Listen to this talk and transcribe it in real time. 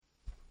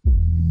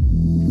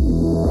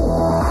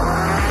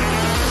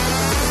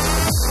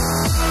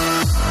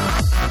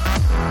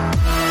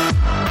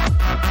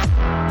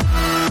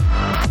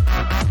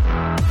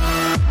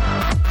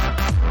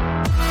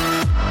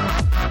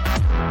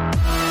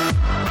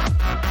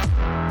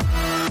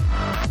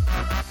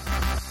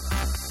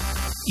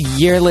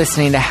You're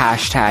listening to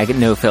Hashtag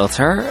No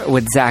Filter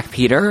with Zach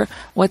Peter.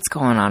 What's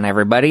going on,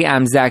 everybody?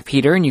 I'm Zach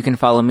Peter, and you can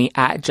follow me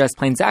at Just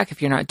Plain Zach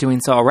if you're not doing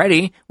so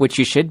already, which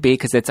you should be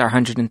because it's our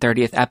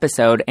 130th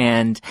episode,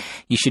 and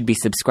you should be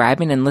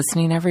subscribing and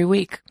listening every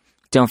week.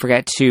 Don't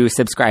forget to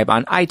subscribe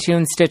on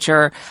iTunes,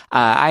 Stitcher,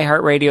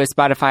 iHeartRadio,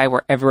 Spotify,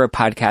 wherever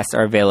podcasts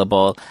are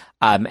available.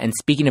 And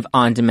speaking of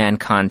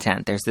on-demand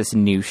content, there's this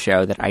new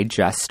show that I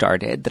just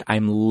started that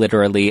I'm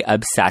literally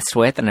obsessed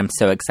with, and I'm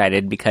so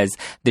excited because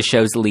the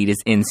show's lead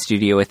is in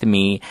studio with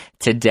me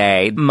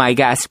today. My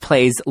guest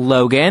plays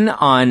Logan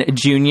on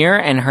Junior,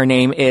 and her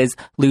name is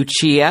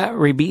Lucia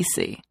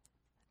Ribisi.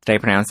 Did I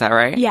pronounce that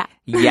right? Yeah.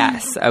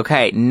 Yes.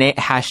 Okay.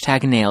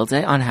 Hashtag nailed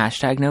it on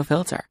Hashtag No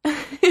Filter.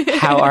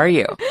 How are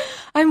you?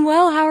 I'm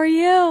well. How are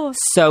you?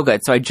 So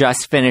good. So I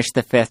just finished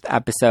the 5th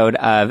episode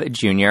of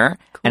Junior,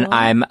 and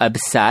I'm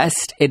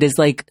obsessed. It is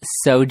like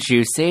so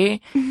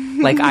juicy.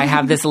 Like I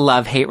have this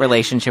love-hate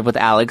relationship with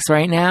Alex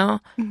right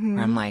now, where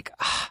I'm like,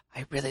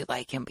 I really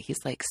like him, but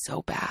he's like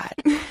so bad.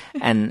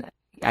 And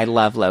I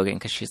love Logan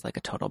because she's like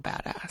a total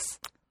badass.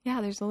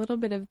 Yeah, there's a little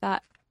bit of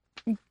that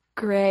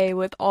gray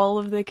with all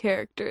of the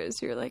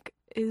characters. You're like,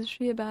 is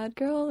she a bad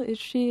girl? Is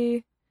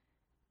she,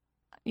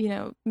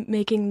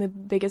 making the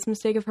biggest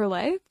mistake of her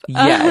life?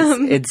 Yes,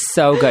 it's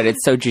so good.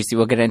 It's so juicy.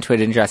 We'll get into it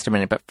in just a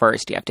minute. But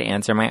first, you have to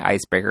answer my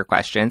icebreaker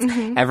questions.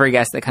 Every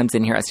guest that comes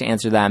in here has to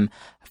answer them.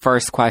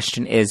 First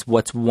question is,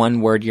 what's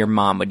one word your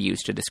mom would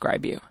use to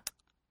describe you?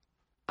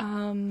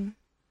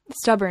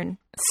 Stubborn.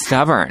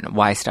 Stubborn.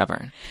 Why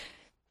stubborn?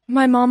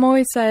 My mom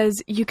always says,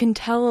 you can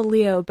tell a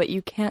Leo, but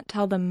you can't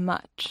tell them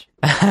much.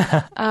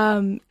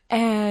 And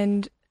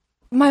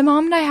my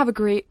mom and I have a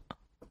great,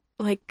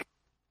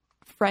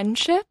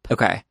 friendship.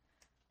 Okay.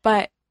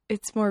 But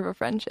it's more of a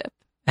friendship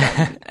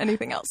than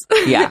anything else.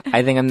 Yeah,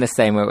 I think I'm the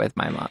same way with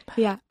my mom.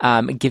 Yeah.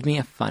 Give me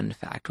a fun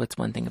fact. What's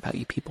one thing about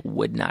you people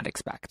would not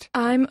expect?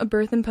 I'm a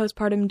birth and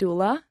postpartum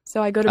doula,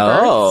 so I go to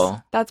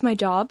births. That's my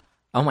job.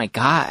 Oh my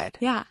God.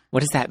 Yeah.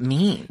 What does that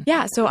mean?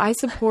 Yeah, so I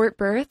support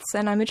births,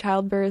 and I'm a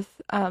childbirth,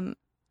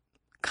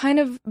 kind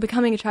of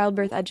becoming a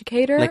childbirth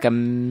educator. Like a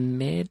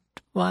midwife?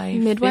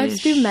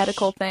 Midwives do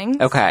medical things.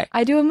 Okay.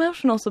 I do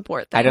emotional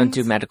support things. I don't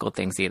do medical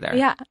things either.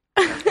 Yeah.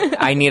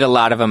 I need a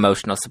lot of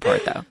emotional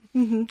support, though.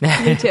 Me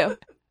too.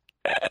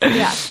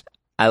 Yeah.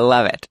 I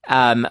love it.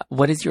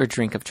 What is your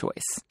drink of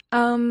choice?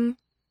 I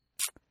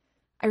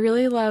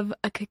really love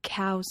a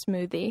cacao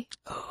smoothie.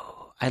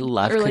 Oh, I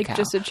love cacao. Or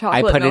just a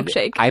chocolate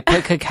milkshake. I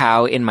put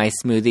cacao in my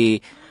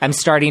smoothie. I'm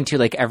starting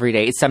to every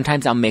day.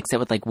 Sometimes I'll mix it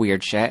with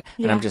weird shit,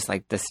 and I'm just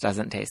like, this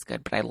doesn't taste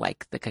good, but I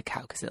like the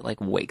cacao because it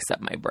wakes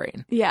up my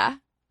brain. Yeah.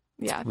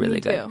 Yeah, it's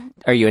really good. Too.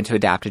 Are you into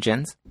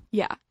adaptogens?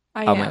 Yeah.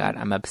 I am. My God,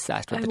 I'm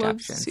obsessed with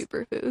adaptogens. I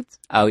love superfoods.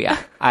 Oh yeah,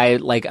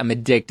 I'm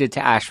addicted to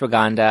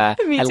ashwagandha.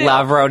 Me too. I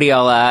love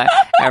rhodiola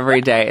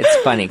every day. It's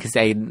funny because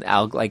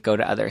I'll go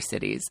to other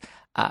cities.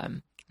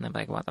 And I'm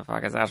like, what the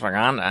fuck is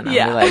ashwagandha? And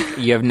I'm like,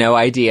 you have no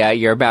idea.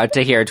 You're about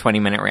to hear a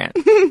 20-minute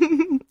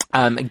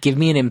rant. Give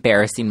me an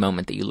embarrassing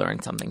moment that you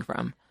learned something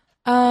from.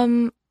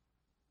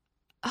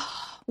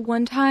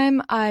 One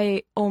time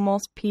I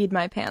almost peed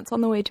my pants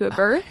on the way to a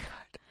birth.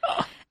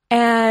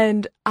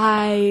 And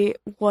I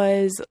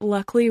was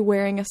luckily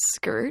wearing a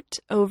skirt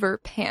over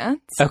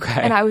pants.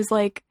 Okay. And I was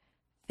like,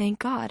 thank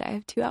God I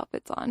have 2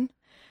 outfits on.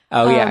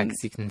 Oh, yeah,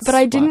 because you can But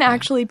I didn't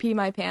actually pee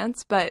my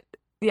pants, but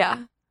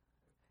yeah.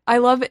 I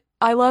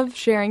love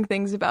sharing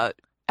things about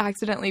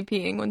accidentally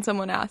peeing when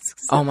someone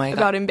asks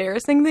about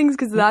embarrassing things,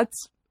 because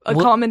that's a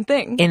common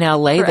thing. In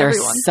LA,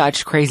 there's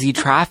such crazy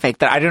traffic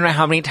that I don't know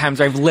how many times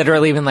I've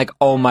literally been like,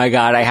 oh my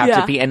God, I have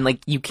to pee. And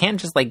you can't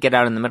just get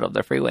out in the middle of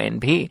the freeway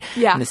and pee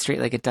in the street.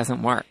 It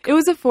doesn't work. It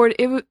was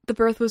the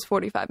birth was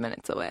 45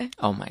 minutes away.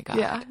 Oh my God.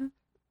 Yeah.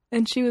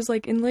 And she was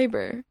in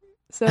labor.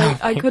 So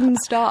I couldn't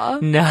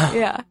stop. No.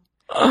 Yeah.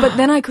 But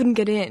then I couldn't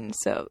get in.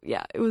 So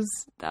yeah, it was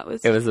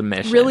a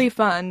mission. Really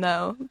fun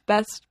though.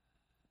 Best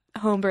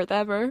home birth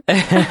ever.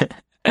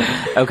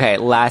 Okay,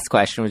 last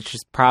question, which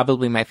is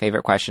probably my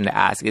favorite question to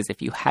ask, is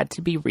if you had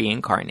to be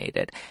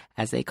reincarnated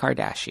as a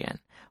Kardashian,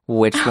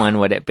 which one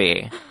would it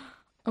be?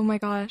 Oh my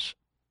gosh.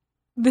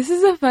 This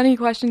is a funny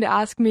question to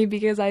ask me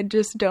because I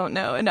just don't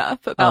know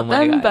enough about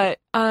them. God.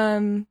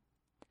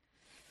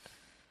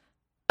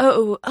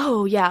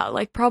 But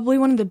yeah, probably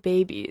one of the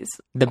babies.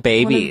 The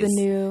babies. One of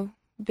the new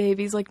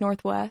babies,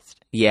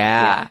 Northwest.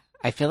 Yeah.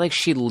 I feel like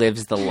she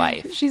lives the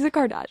life. She's a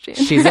Kardashian.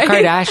 She's a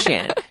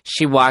Kardashian.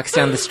 She walks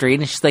down the street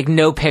and she's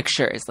no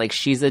pictures.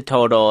 She's a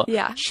total...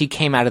 Yeah. She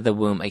came out of the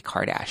womb a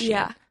Kardashian.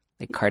 Yeah.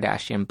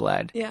 Kardashian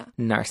blood. Yeah.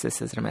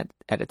 Narcissism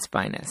at its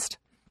finest.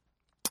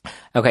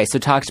 Okay, so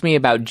talk to me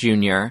about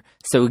Junior.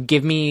 So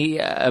give me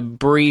a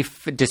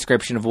brief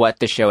description of what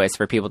the show is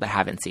for people that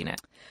haven't seen it.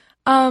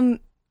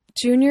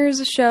 Junior is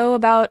a show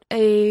about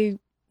a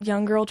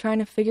young girl trying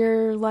to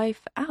figure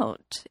life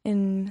out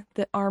in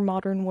our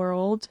modern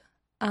world.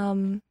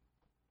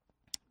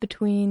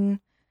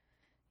 Between,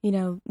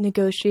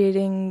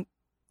 negotiating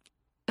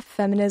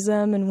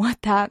feminism and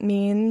what that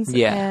means,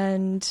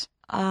 and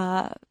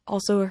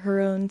also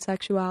her own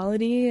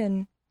sexuality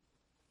and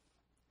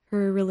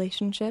her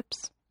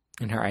relationships.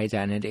 And her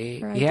identity.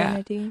 Her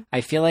identity. Yeah.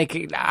 I feel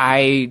like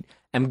I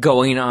am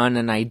going on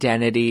an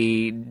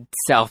identity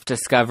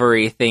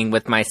self-discovery thing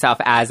with myself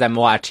as I'm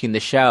watching the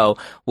show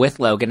with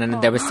Logan.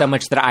 And there was so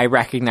much that I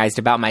recognized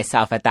about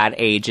myself at that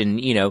age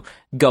and, you know,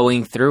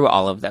 going through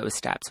all of those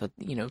steps with,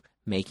 you know,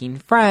 making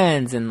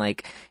friends and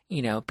like,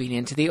 you know, being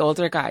into the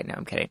older guy. No,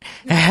 I'm kidding.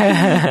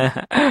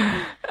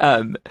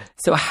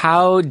 So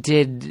how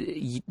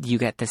did you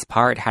get this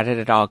part? How did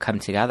it all come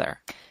together?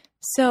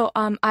 So,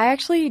 I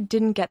actually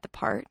didn't get the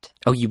part.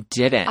 Oh, you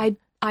didn't?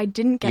 I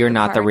didn't get You're the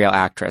not part. the real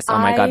actress. Oh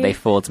my God, they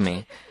fooled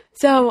me.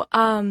 So,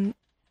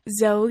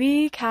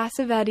 Zoe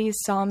Cassavetes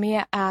saw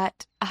me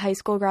at a high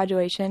school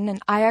graduation,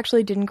 and I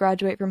actually didn't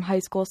graduate from high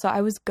school, so I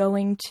was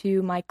going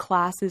to my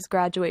class's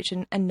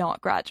graduation and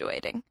not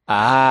graduating.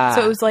 Ah.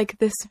 So it was like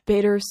this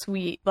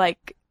bittersweet,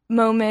 like,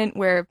 moment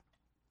where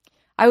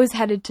I was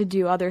headed to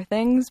do other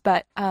things,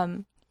 but,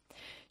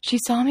 she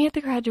saw me at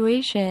the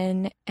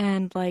graduation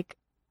and, like,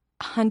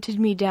 hunted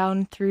me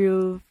down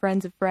through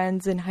friends of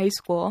friends in high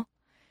school.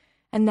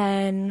 And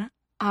then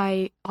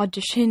I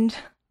auditioned,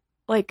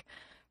 like,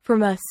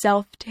 from a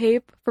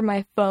self-tape from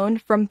my phone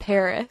from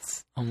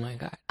Paris. Oh, my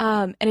God.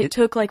 And it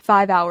took, like,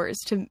 5 hours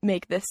to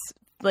make this,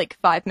 like,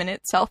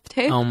 5-minute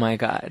self-tape. Oh, my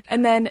God.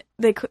 And then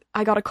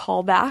I got a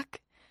call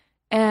back,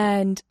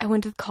 and I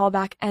went to the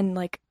callback, and,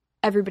 like,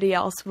 everybody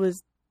else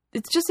was...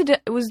 it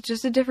was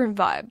just a different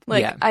vibe.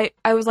 Like, yeah.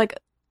 I was like,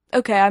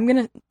 okay, I'm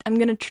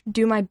gonna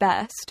do my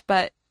best,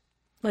 but...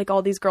 like,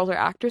 all these girls are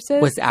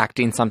actresses. Was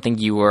acting something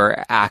you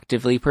were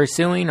actively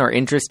pursuing or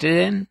interested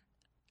in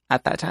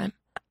at that time?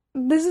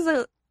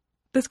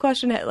 This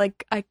question,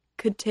 like, I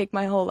could take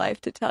my whole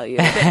life to tell you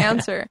the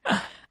answer.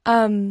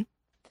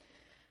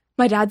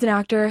 My dad's an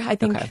actor. I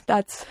think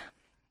that's...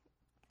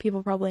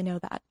 people probably know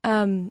that.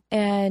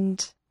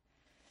 And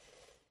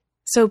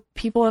so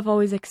people have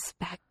always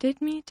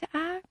expected me to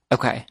act.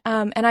 Okay.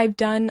 And I've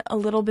done a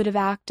little bit of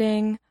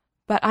acting...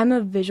 but I'm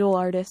a visual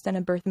artist and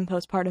a birth and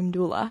postpartum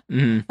doula.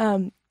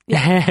 Mm-hmm.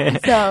 Yeah.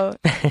 So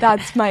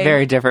that's my...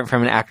 very different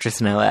from an actress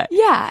in LA.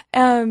 Yeah.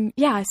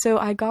 Yeah. So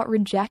I got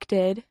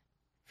rejected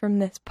from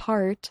this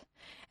part,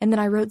 and then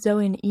I wrote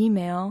Zoe an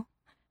email,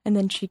 and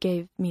then she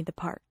gave me the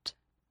part.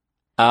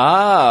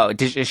 Oh,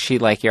 did she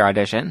like your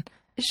audition?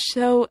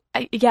 So,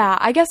 yeah,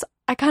 I guess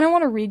I kind of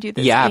want to read you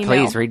this email. Yeah,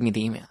 please read me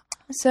the email.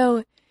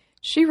 So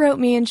she wrote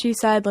me and she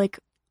said, like,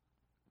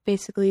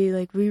 basically,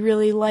 like, we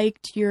really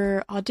liked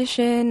your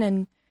audition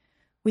and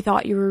we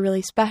thought you were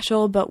really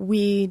special, but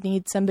we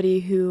need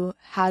somebody who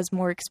has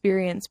more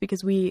experience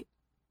because we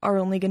are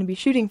only going to be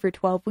shooting for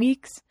 12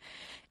 weeks.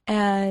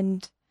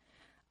 And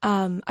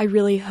I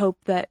really hope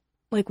that,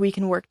 like, we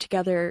can work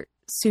together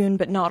soon,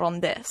 but not on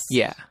this.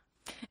 Yeah.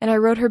 And I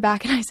wrote her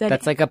back and I said...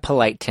 that's like a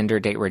polite Tinder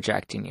date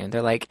rejecting you.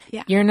 They're like,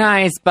 yeah. You're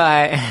nice,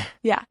 but...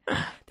 yeah.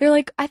 They're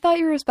like, I thought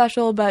you were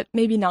special, but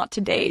maybe not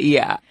to date.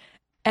 Yeah.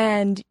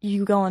 And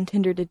you go on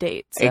Tinder to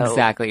date. So.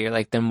 Exactly. You're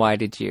like, then why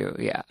did you?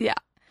 Yeah. Yeah.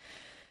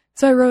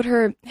 So I wrote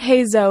her,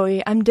 hey,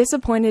 Zoe, I'm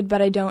disappointed,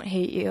 but I don't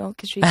hate you.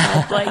 Because she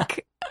said,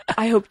 like,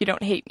 I hope you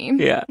don't hate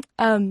me. Yeah.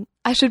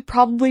 I should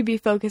probably be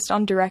focused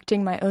on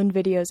directing my own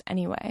videos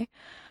anyway.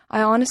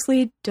 I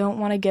honestly don't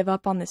want to give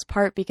up on this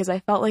part because I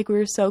felt like we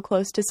were so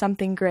close to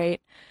something great.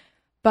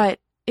 But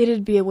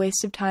it'd be a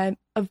waste of time,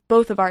 of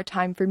both of our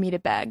time, for me to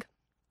beg.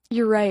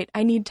 You're right.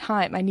 I need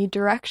time. I need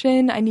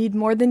direction. I need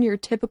more than your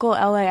typical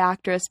LA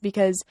actress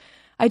because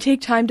I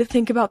take time to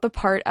think about the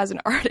part as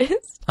an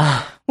artist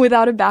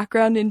without a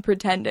background in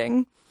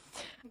pretending.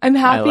 I'm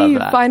happy you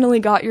finally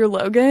got your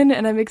Logan,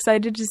 and I'm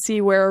excited to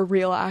see where a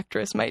real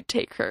actress might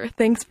take her.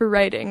 Thanks for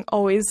writing.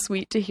 Always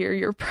sweet to hear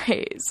your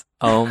praise.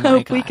 Oh my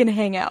Hope God. we can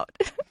hang out.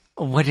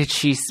 What did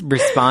she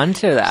respond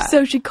to that?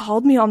 So she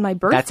called me on my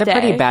birthday. That's a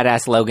pretty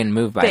badass Logan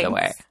move, by the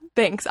way.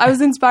 Thanks. I was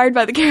inspired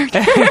by the character.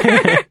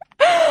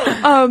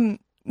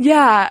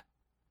 Yeah,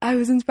 I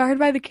was inspired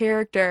by the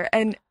character,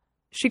 and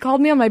she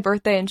called me on my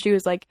birthday and she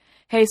was like,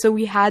 hey, so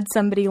we had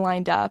somebody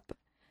lined up,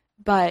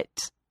 but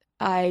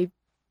I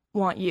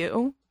want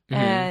you,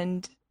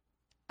 and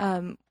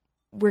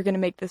we're going to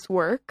make this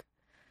work.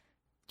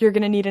 You're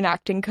going to need an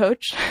acting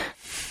coach,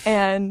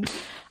 and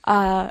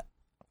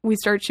we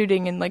start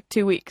shooting in like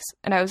 2 weeks.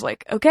 And I was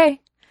like,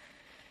 okay,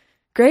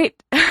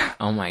 great.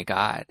 Oh my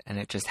God. And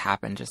it just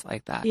happened just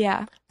like that.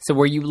 Yeah. So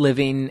were you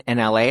living in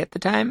LA at the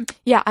time?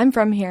 Yeah, I'm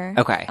from here.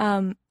 Okay.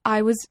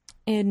 I was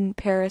in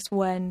Paris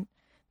when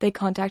they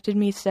contacted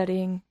me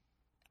studying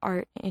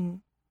art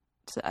in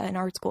an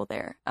art school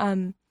there.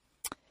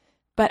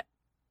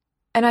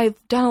 And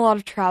I've done a lot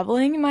of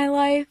traveling in my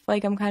life.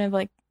 Like, I'm kind of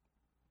like,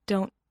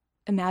 don't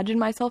imagine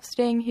myself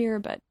staying here,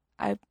 but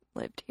I've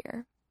lived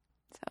here.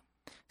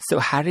 So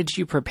how did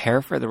you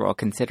prepare for the role,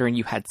 considering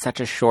you had such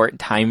a short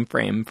time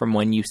frame from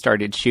when you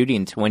started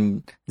shooting to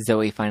when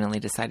Zoe finally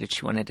decided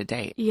she wanted to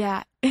date?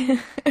 Yeah.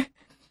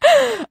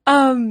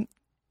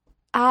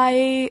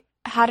 I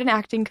had an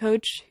acting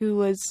coach who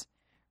was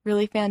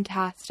really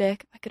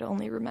fantastic. I could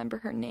only remember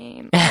her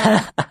name.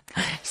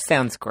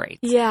 Sounds great.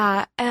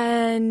 Yeah,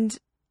 and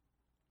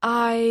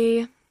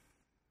I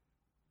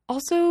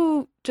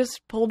also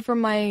just pulled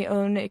from my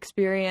own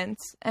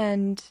experience,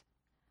 and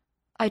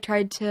I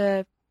tried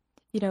to,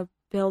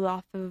 build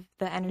off of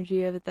the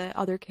energy of the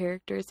other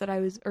characters that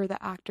or the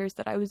actors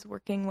that I was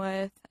working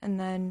with, and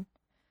then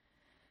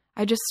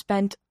I just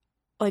spent,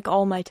 like,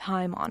 all my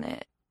time on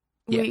it.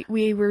 Yeah.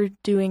 We were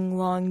doing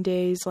long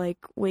days, like,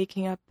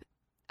 waking up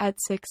at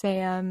 6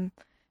 a.m.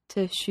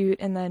 to shoot,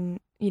 and then,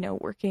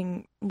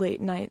 working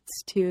late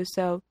nights, too,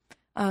 so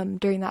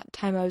during that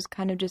time I was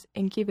kind of just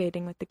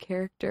incubating with the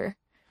character.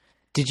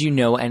 Did you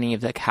know any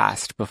of the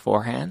cast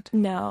beforehand?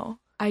 No,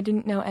 I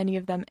didn't know any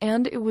of them,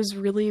 and it was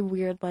really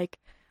weird, like,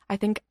 I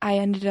think I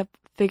ended up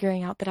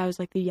figuring out that I was,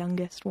 like, the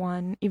youngest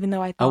one, even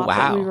though I thought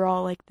that we were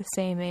all, like, the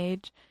same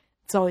age.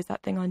 It's always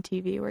that thing on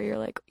TV where you're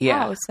like,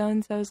 wow,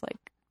 so-and-so's, like,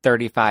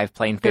 35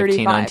 playing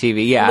 15 on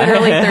TV, yeah.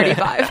 Literally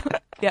 35.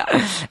 Yeah.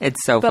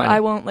 It's so funny. But I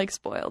won't, like,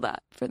 spoil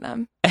that for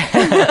them.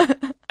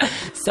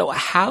 So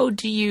how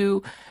do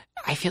you...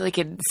 I feel like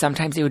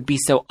sometimes it would be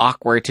so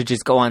awkward to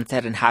just go on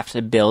set and have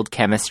to build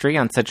chemistry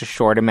on such a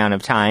short amount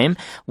of time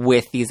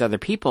with these other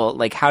people.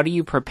 Like, how do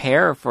you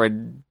prepare for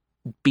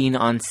being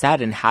on set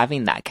and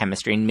having that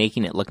chemistry and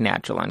making it look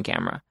natural on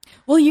camera?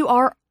 Well, you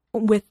are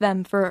with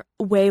them for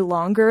way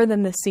longer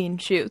than the scene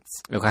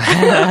shoots.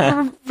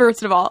 Okay.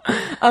 First of all.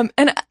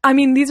 And I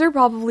mean, these are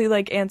probably,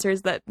 like,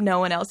 answers that no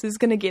one else is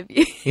going to give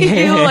you.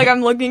 Like,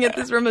 I'm looking at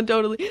this from a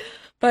totally...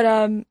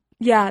 But,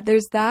 yeah,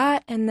 there's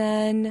that. And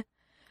then...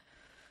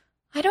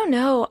 I don't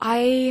know.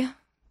 I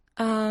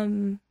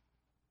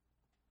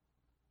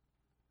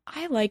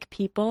like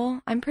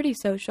people. I'm pretty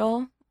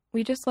social.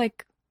 We just,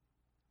 like,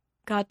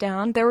 got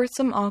down. There were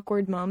some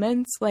awkward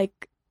moments,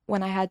 like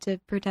when I had to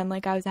pretend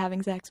like I was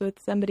having sex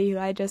with somebody who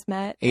I just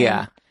met.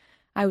 Yeah.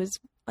 I was,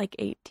 like,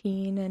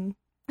 18 and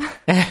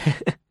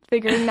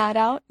figuring that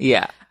out.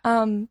 Yeah.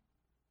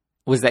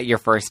 Was that your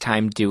first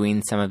time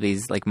doing some of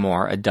these, like,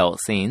 more adult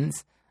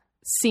scenes?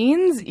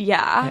 Scenes?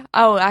 Yeah.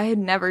 Oh, I had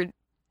never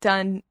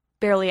done...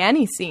 barely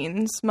any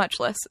scenes, much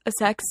less a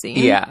sex scene.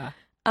 Yeah.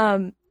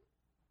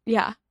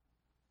 Yeah.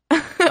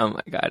 Oh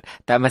my God.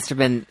 That must have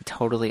been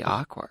totally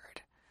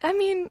awkward. I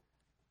mean,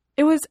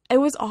 it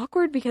was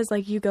awkward because,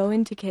 like, you go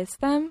in to kiss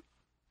them,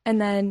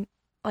 and then,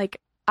 like,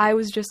 I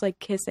was just, like,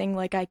 kissing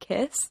like I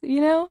kiss,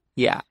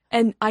 Yeah.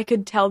 And I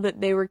could tell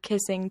that they were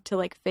kissing to,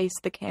 like, face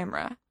the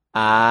camera.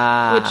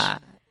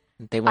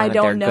 Which they wanted I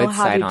don't their know good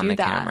how side to on do the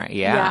that. camera.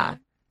 Yeah.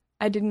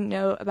 I didn't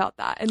know about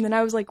that. And then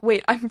I was like,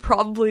 wait, I'm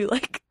probably,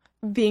 like,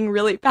 being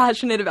really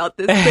passionate about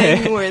this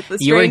thing with the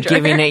stranger. You were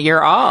giving it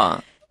your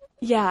all.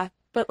 Yeah,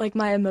 but, like,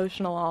 my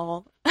emotional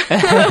all.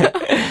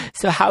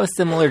 So how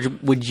similar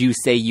would you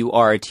say you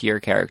are to your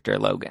character,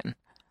 Logan?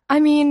 I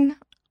mean,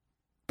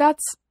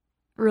 that's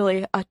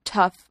really a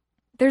tough...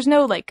 There's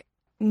no, like,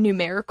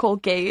 numerical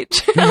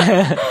gauge.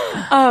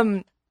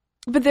 But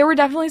there were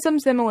definitely some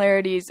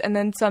similarities and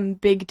then some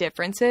big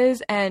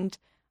differences, and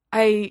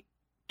I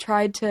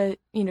tried to,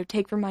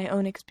 take from my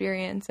own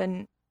experience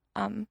and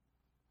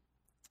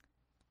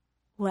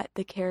let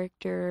the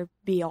character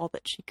be all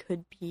that she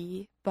could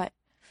be. But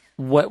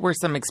what were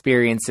some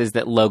experiences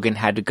that Logan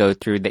had to go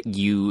through that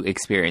you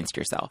experienced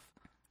yourself?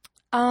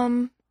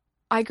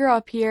 I grew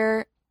up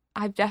here.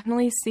 I've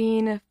definitely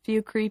seen a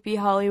few creepy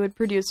Hollywood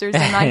producers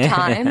in my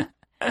time.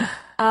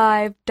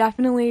 I've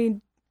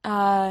definitely,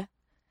 had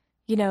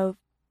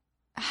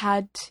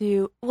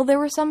to... Well, there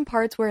were some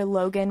parts where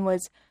Logan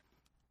was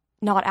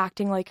not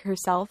acting like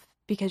herself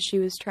because she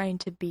was trying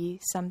to be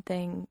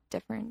something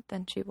different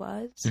than she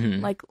was.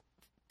 Mm-hmm. Like,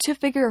 to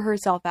figure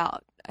herself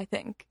out, I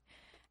think.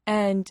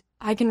 And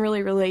I can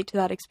really relate to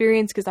that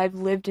experience because I've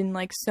lived in,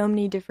 like, so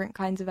many different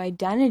kinds of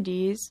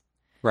identities.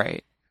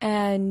 Right.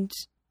 And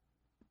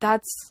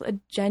that's a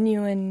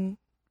genuine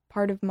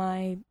part of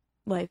my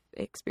life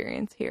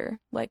experience here.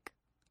 Like,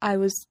 I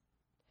was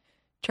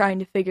trying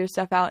to figure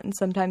stuff out, and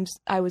sometimes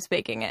I was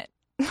faking it.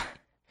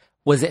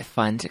 Was it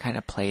fun to kind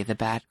of play the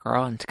bad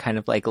girl and to kind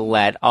of, like,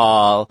 let it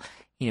all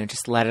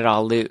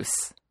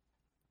loose?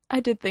 I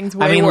did things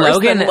way worse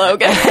than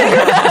Logan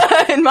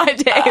in my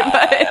day,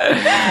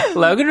 but...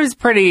 Logan was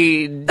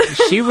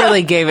she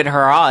really gave it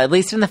her all, at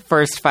least in the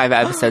first 5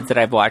 episodes that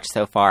I've watched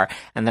so far.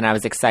 And then I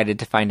was excited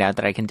to find out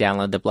that I can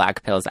download the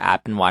Black Pills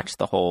app and watch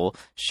the whole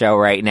show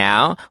right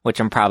now, which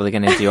I'm probably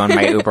going to do on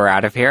my Uber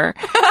out of here.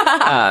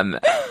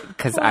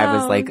 Because I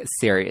was, like,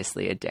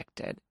 seriously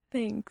addicted.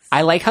 Thanks.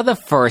 I like how the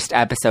first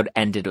episode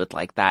ended with,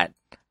 like, that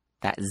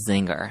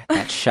zinger,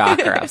 that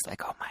shocker. I was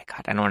like, oh my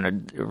God, I don't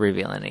want to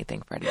reveal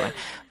anything for anyone.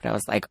 But I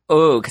was like,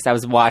 oh, because I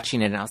was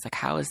watching it and I was like,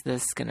 how is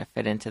this going to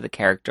fit into the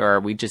character? Or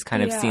we just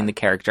kind of seen the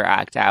character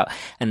act out.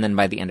 And then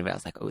by the end of it, I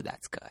was like, oh,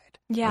 that's good.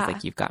 Yeah. I was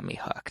like, you've got me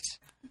hooked.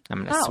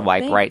 I'm going to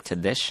swipe right to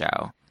this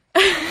show.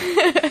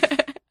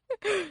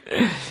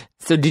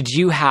 So did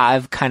you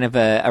have kind of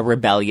a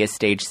rebellious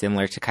stage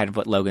similar to kind of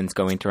what Logan's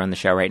going through on the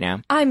show right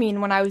now? I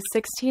mean, when I was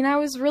 16, I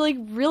was really,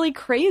 really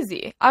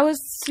crazy. I was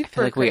super I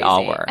feel like crazy. we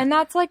all were. And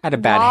that's, like, had a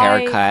bad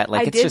haircut.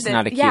 Like, it's just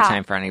not a cute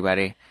time for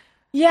anybody.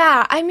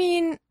 Yeah, I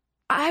mean,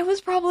 I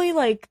was probably,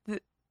 like,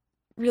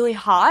 really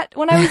hot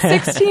when I was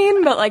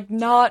 16, but, like,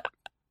 not,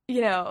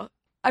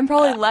 I'm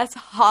probably less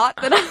hot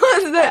than I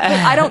was then,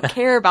 but I don't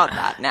care about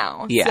that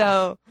now. Yeah.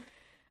 So,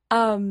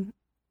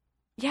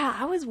 yeah,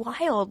 I was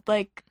wild.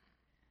 Like,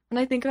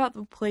 when I think about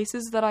the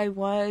places that I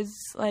was,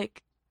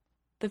 like,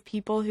 the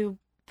people who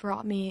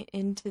brought me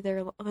into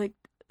their, like,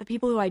 the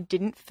people who I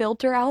didn't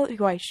filter out,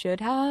 who I should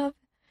have.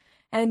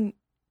 And,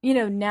 you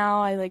know,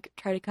 now I, like,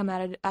 try to come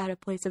at a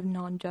place of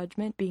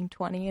non-judgment, being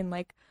 20, and,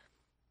 like,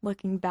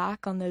 looking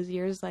back on those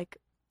years, like,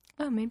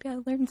 oh, maybe I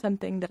learned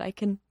something that I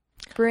can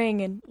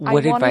bring. And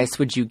what advice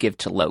would you give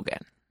to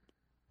Logan?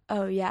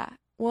 Oh, yeah.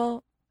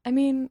 Well, I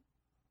mean,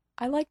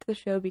 I liked the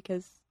show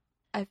because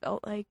I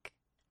felt like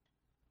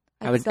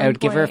I would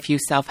give her a few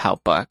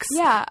self-help books.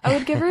 Yeah, I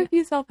would give her a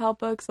few self-help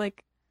books,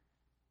 like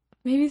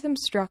maybe some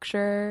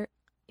structure,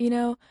 you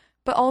know,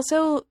 but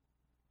also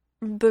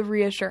the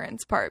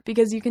reassurance part,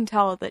 because you can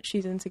tell that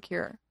she's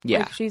insecure. Yeah.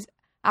 Like, she's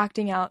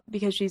acting out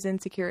because she's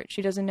insecure.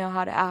 She doesn't know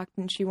how to act,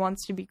 and she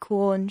wants to be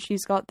cool, and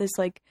she's got this,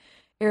 like,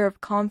 air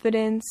of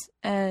confidence,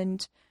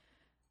 and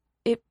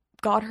it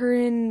got her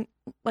in,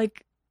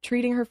 like,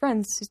 treating her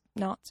friends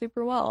not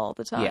super well all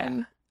the time.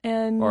 Yeah.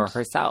 And or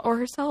herself.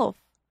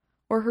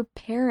 Or her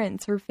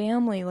parents, her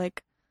family,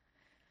 like,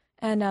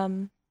 and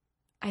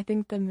I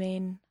think the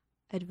main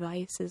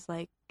advice is,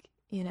 like,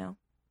 you know,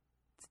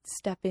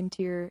 step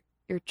into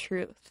your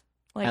truth.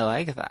 Like, I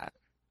like that.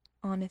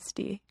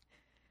 Honesty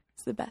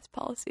is the best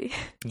policy.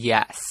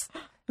 Yes.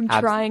 I'm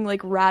trying,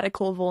 like,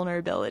 radical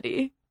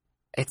vulnerability.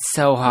 It's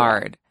so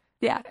hard.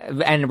 Yeah.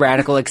 And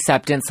radical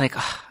acceptance, like,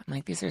 oh, I'm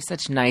like, these are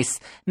such nice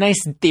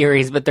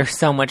theories, but they're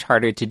so much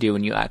harder to do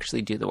when you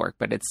actually do the work,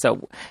 but it's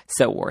so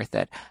worth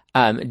it.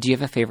 Do you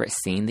have a favorite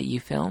scene that you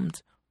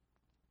filmed?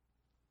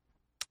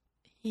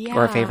 Yeah.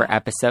 Or a favorite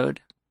episode?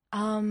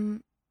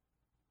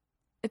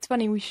 It's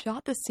funny, we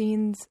shot the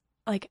scenes,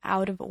 like,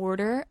 out of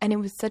order, and it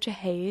was such a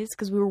haze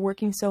because we were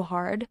working so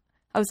hard.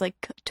 I was, like,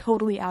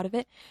 totally out of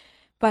it.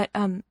 But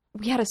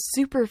we had a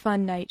super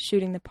fun night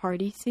shooting the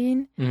party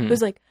scene. Mm-hmm. It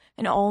was, like,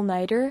 an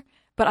all-nighter,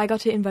 but I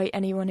got to invite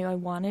anyone who I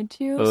wanted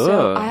to. Ooh.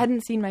 So I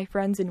hadn't seen my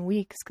friends in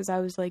weeks because I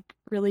was, like,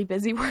 really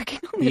busy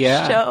working on this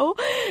Yeah. show.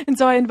 And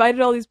so I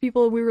invited all these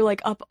people, and we were,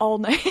 like, up all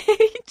night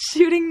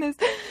shooting this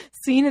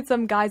scene at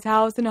some guy's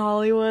house in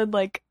Hollywood.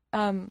 Like,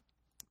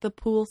 the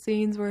pool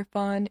scenes were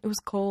fun. It was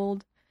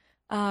cold.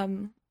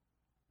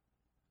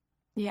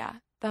 Yeah,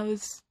 that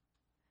was...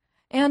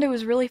 And it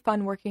was really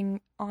fun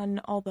working on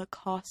all the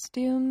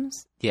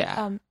costumes.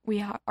 Yeah.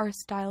 Our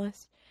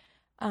stylist,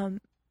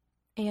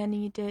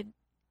 Annie, did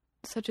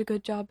such a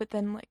good job, but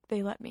then, like,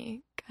 they let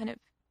me kind of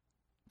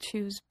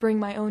bring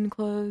my own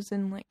clothes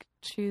and, like,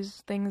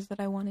 choose things that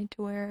I wanted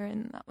to wear,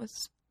 and that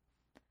was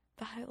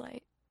the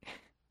highlight.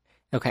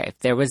 Okay, if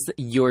there was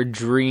your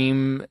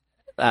dream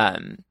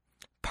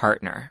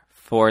partner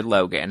for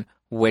Logan,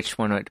 which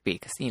one would it be?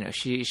 Because, you know,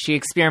 she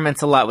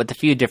experiments a lot with a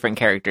few different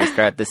characters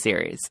throughout the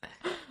series.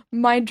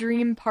 My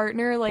dream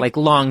partner, like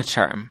long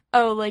term.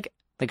 Oh, like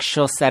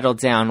she'll settle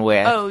down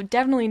with. Oh,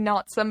 definitely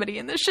not somebody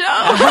in the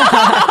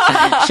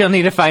show. She'll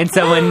need to find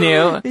someone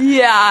new.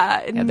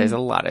 Yeah. Yeah, there's a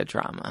lot of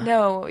drama.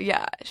 No,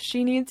 yeah.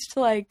 She needs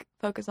to, like,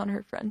 focus on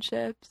her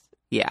friendships.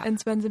 Yeah. And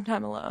spend some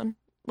time alone,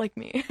 like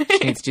me. She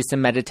needs to do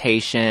some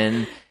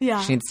meditation.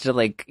 Yeah. She needs to,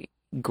 like,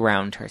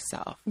 ground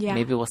herself. Yeah.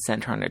 Maybe we'll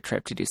send her on a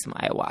trip to do some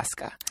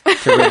ayahuasca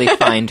to really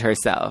find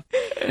herself.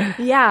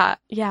 Yeah,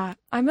 yeah.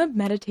 I'm a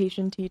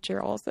meditation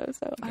teacher also,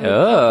 so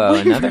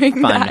another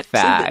fun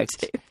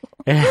fact.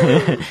 You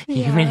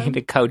Yeah. may need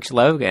to coach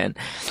Logan.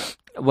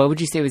 What would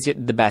you say was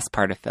the best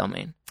part of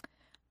filming?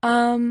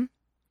 The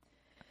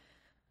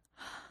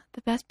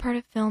best part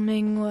of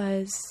filming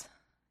was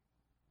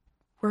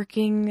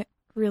working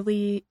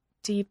really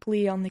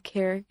deeply on the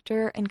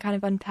character and kind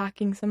of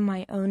unpacking some of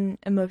my own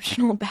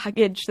emotional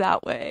baggage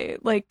that way.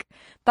 Like,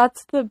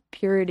 that's the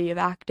purity of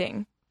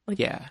acting. Like,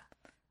 yeah.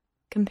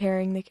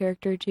 Comparing the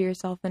character to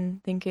yourself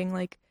and thinking,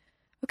 like,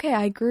 okay,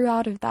 I grew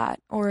out of that,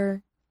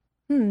 or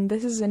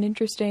this is an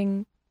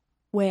interesting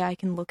way I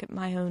can look at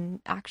my own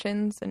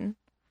actions. And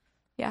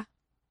yeah.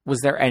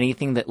 Was there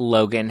anything that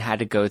Logan had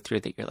to go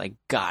through that you're like,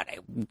 God,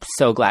 I'm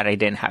so glad I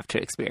didn't have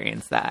to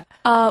experience that?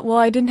 Well,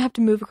 I didn't have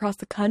to move across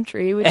the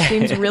country, which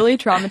seems really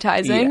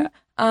traumatizing.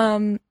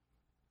 Yeah.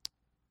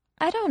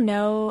 I don't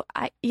know.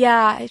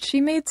 She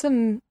made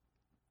some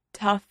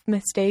tough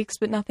mistakes,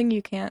 but nothing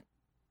you can't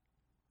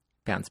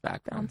bounce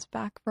back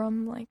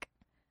from. Like,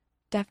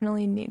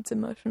 definitely needs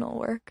emotional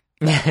work.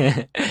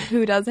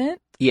 Who doesn't?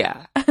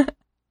 Yeah.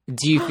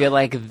 Do you feel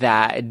like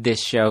that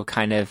this show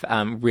kind of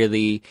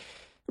really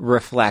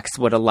reflects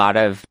what a lot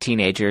of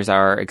teenagers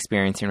are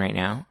experiencing right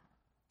now?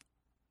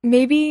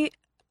 Maybe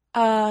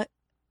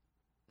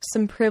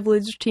some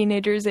privileged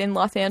teenagers in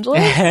Los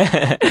Angeles.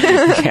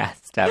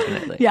 Yes,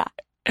 definitely. Yeah.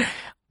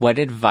 What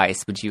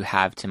advice would you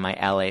have to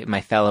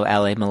my fellow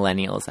LA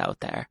millennials out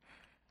there?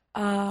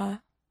 That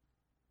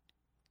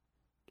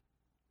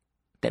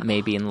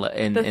maybe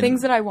in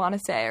things that I want to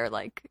say are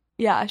like,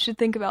 yeah, I should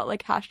think about,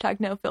 like,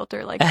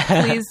 #NoFilter. Like,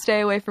 please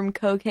stay away from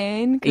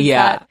cocaine, because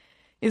that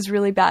is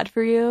really bad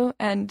for you.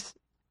 And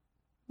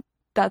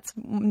That's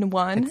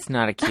one. It's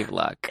not a cute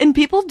look. And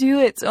people do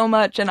it so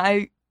much, and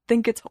I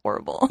think it's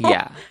horrible.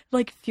 Yeah.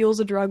 Like, fuels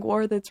a drug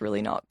war that's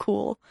really not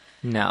cool.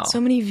 No. So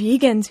many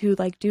vegans who,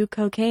 like, do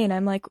cocaine.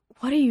 I'm like,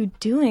 what are you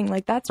doing?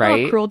 Like, that's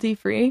Right? not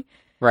cruelty-free.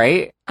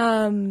 Right?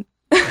 Well,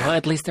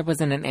 at least there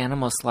wasn't an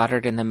animal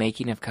slaughtered in the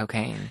making of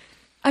cocaine.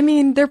 I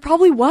mean, there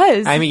probably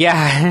was. I mean,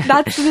 yeah.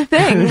 That's the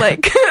thing.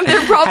 Like,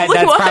 there probably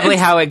That's was. probably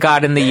how it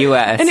got in the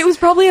U.S. And it was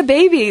probably a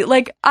baby.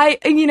 Like,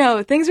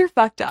 things are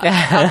fucked up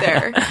out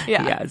there.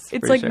 Yeah. Yes,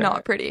 it's for like sure.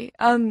 not pretty.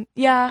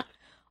 Yeah.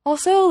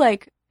 Also,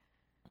 like,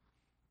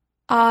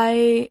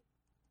 I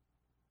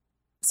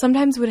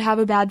sometimes would have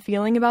a bad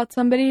feeling about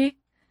somebody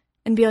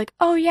and be like,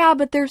 oh yeah,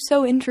 but they're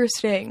so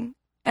interesting.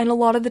 And a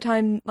lot of the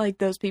time, like,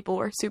 those people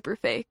were super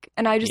fake.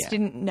 And I just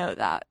didn't know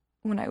that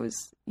when I was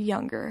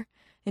younger.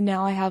 And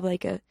now I have,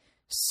 like, a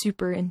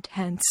super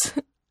intense,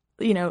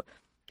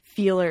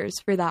 feelers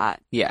for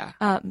that. Yeah.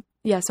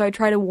 So I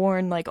try to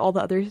warn, like, all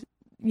the other,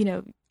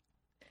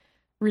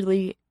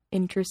 really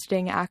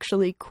interesting,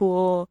 actually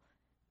cool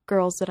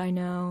girls that I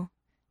know,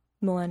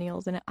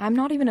 millennials. And I'm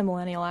not even a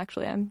millennial,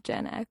 actually. I'm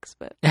Gen X,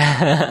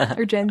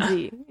 or Gen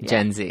Z. Yeah.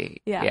 Gen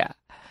Z. Yeah.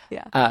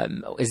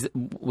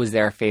 Was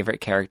there a favorite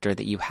character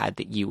that you had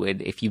that you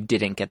would, if you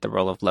didn't get the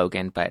role of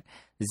Logan, but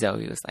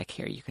Zoe was like,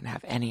 here, you can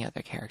have any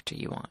other character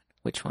you want?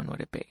 Which one would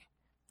it be?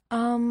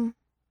 I feel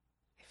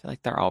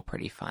like they're all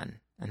pretty fun,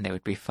 and they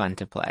would be fun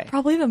to play.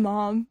 Probably the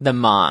mom. The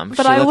mom.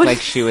 But she I looked would-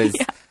 like she was.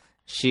 Yeah.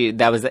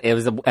 It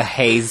was a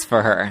haze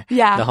for her.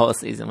 Yeah. The whole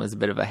season was a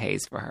bit of a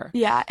haze for her.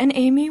 Yeah, and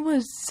Amy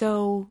was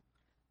so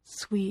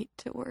sweet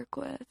to work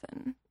with,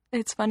 and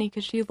it's funny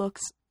because she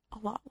looks a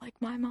lot like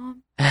my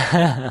mom.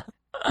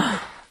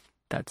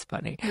 That's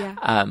funny.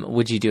 Yeah.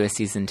 Would you do a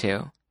season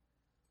 2?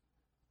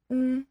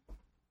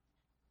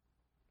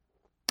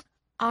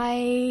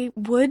 I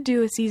would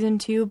do a season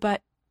 2,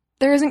 but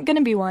there isn't going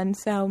to be one,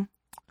 so...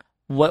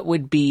 What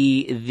would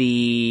be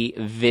the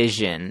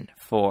vision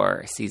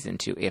for season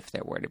 2 if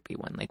there were to be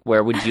one? Like,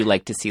 where would you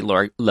like to see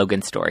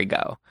Logan's story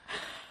go?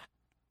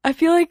 I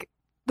feel like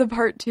the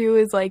part 2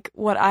 is, like,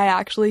 what I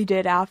actually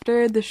did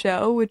after the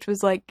show, which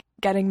was, like,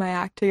 getting my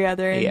act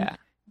together and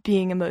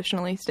being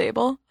emotionally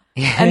stable.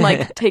 And,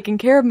 like, taking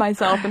care of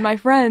myself and my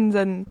friends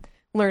and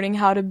learning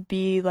how to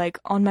be, like,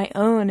 on my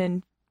own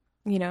and,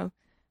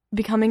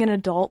 becoming an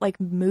adult, like,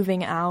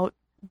 moving out,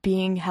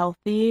 being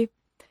healthy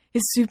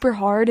is super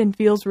hard and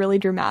feels really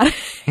dramatic.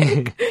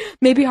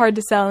 Maybe hard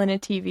to sell in a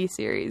TV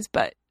series,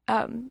 but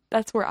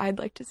that's where I'd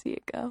like to see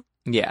it go.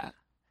 Yeah.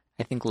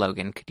 I think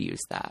Logan could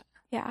use that.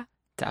 Yeah.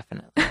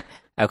 Definitely.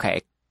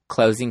 Okay.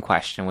 Closing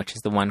question, which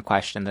is the one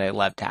question that I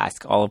love to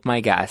ask all of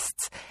my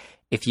guests.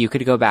 If you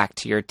could go back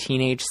to your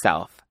teenage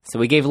self, so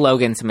we gave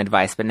Logan some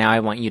advice, but now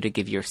I want you to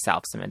give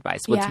yourself some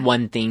advice. What's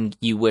one thing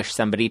you wish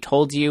somebody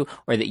told you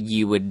or that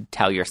you would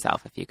tell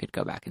yourself if you could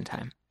go back in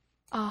time?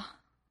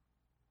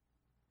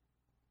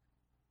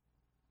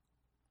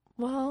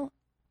 Well,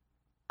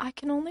 I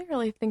can only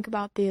really think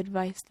about the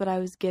advice that I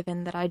was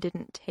given that I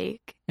didn't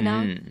take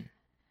now.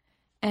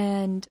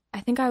 And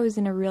I think I was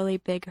in a really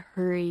big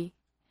hurry.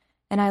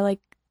 And I, like,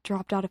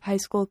 dropped out of high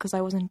school because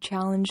I wasn't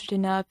challenged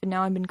enough. And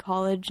now I'm in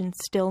college and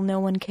still no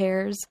one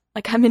cares.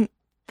 Like, I'm in,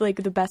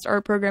 like, the best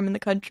art program in the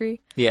country.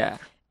 Yeah.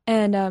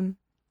 And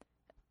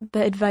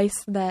the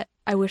advice that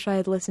I wish I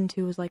had listened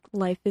to was, like,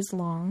 life is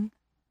long.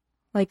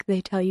 Like,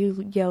 they tell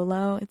you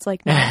YOLO. It's,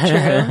 like, not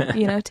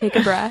true. Take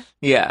a breath.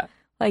 Yeah.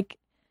 Like,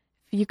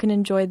 if you can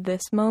enjoy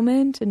this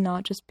moment and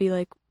not just be,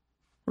 like,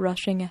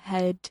 rushing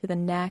ahead to the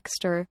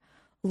next or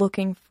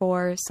looking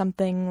for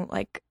something,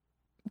 like,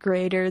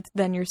 greater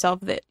than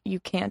yourself that you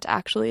can't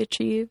actually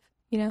achieve,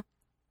 I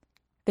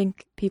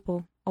think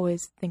people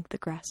always think the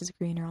grass is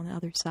greener on the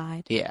other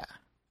side. Yeah.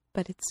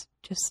 But it's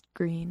just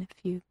green if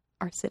you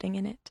are sitting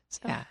in it.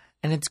 So. Yeah.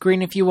 And it's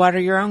green if you water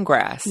your own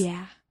grass.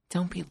 Yeah.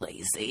 Don't be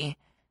lazy.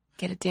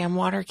 Get a damn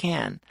water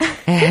can.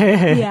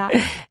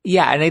 Yeah.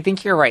 Yeah, and I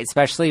think you're right,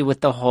 especially with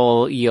the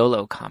whole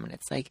YOLO comment.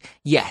 It's like,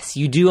 yes,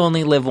 you do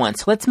only live once.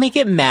 So let's make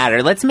it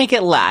matter. Let's make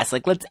it last.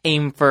 Like, let's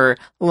aim for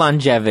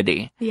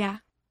longevity. Yeah.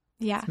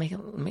 Yeah. Let's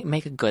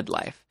make a good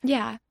life.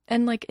 Yeah.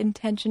 And, like,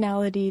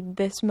 intentionality,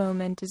 this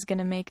moment is going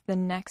to make the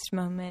next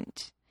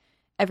moment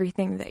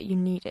everything that you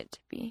need it to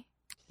be.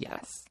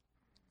 Yes.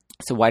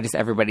 So why does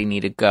everybody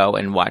need to go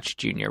and watch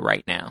Junior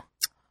right now?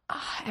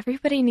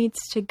 Everybody needs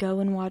to go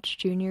and watch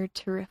Junior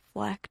to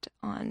reflect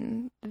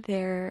on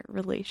their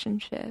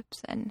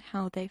relationships and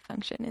how they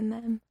function in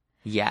them.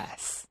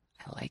 Yes.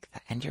 I like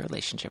that. And your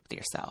relationship with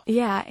yourself.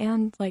 Yeah,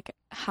 and, like,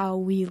 how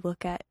we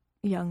look at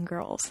young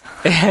girls.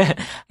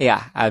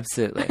 Yeah,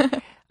 absolutely.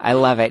 I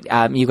love it.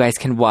 You guys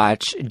can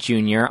watch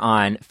Junior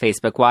on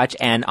Facebook Watch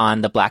and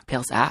on the Black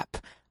Pills app.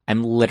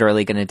 I'm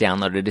literally going to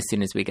download it as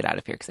soon as we get out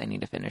of here because I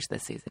need to finish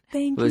this season.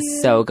 Thank you. It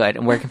was so good.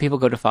 And where can people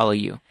go to follow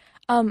you?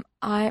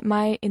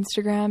 My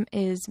Instagram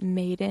is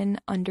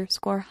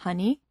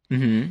maiden_honey.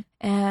 Mm-hmm.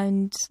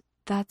 And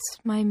that's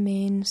my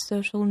main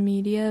social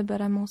media,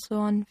 but I'm also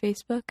on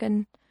Facebook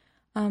and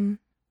I'm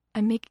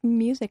making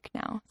music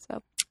now.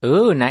 So.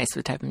 Ooh, nice.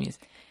 What type of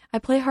music? I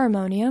play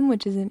harmonium,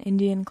 which is an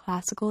Indian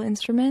classical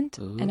instrument,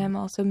 Ooh. and I'm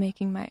also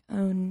making my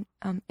own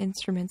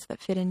instruments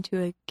that fit into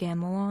a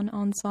gamelan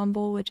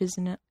ensemble, which is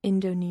an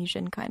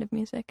Indonesian kind of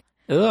music.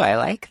 Ooh, I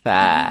like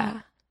that.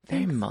 Yeah,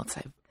 Very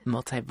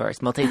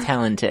multiverse,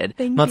 multi-talented,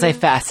 Thank you.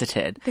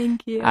 multifaceted.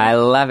 Thank you. I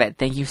love it.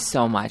 Thank you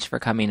so much for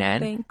coming in.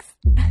 Thanks.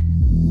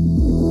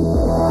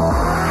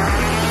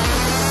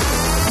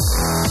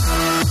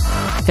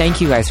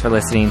 Thank you guys for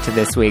listening to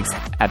this week's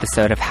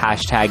episode of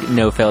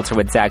 #NoFilter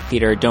with Zack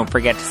Peter. Don't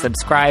forget to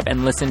subscribe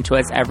and listen to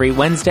us every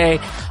Wednesday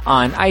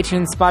on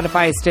iTunes,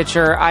 Spotify,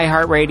 Stitcher,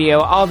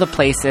 iHeartRadio, all the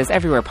places,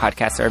 everywhere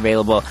podcasts are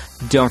available.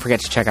 Don't forget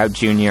to check out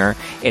Junior.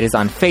 It is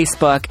on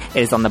Facebook,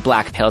 it is on the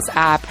Black Pills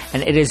app,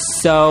 and it is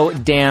so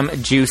damn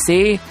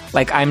juicy.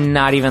 Like, I'm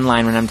not even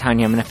lying when I'm telling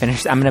you I'm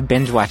going to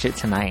binge watch it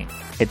tonight.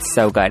 It's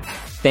so good.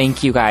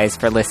 Thank you guys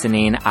for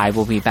listening. I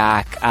will be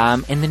back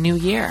in the new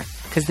year,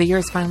 because the year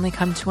has finally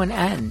come to an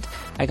end.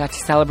 I got to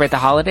celebrate the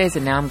holidays,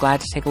 and now I'm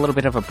glad to take a little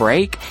bit of a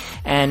break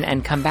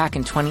and come back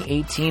in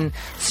 2018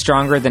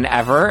 stronger than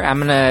ever.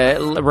 I'm going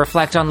to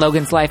reflect on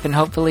Logan's life and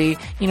hopefully,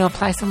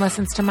 apply some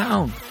lessons to my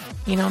own.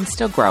 I'm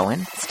still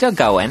growing, still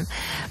going.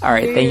 All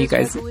right, thank you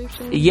guys.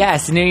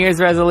 Yes, New Year's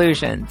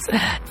resolutions.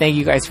 Thank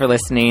you guys for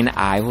listening.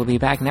 I will be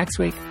back next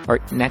week or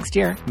next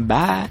year.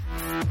 Bye.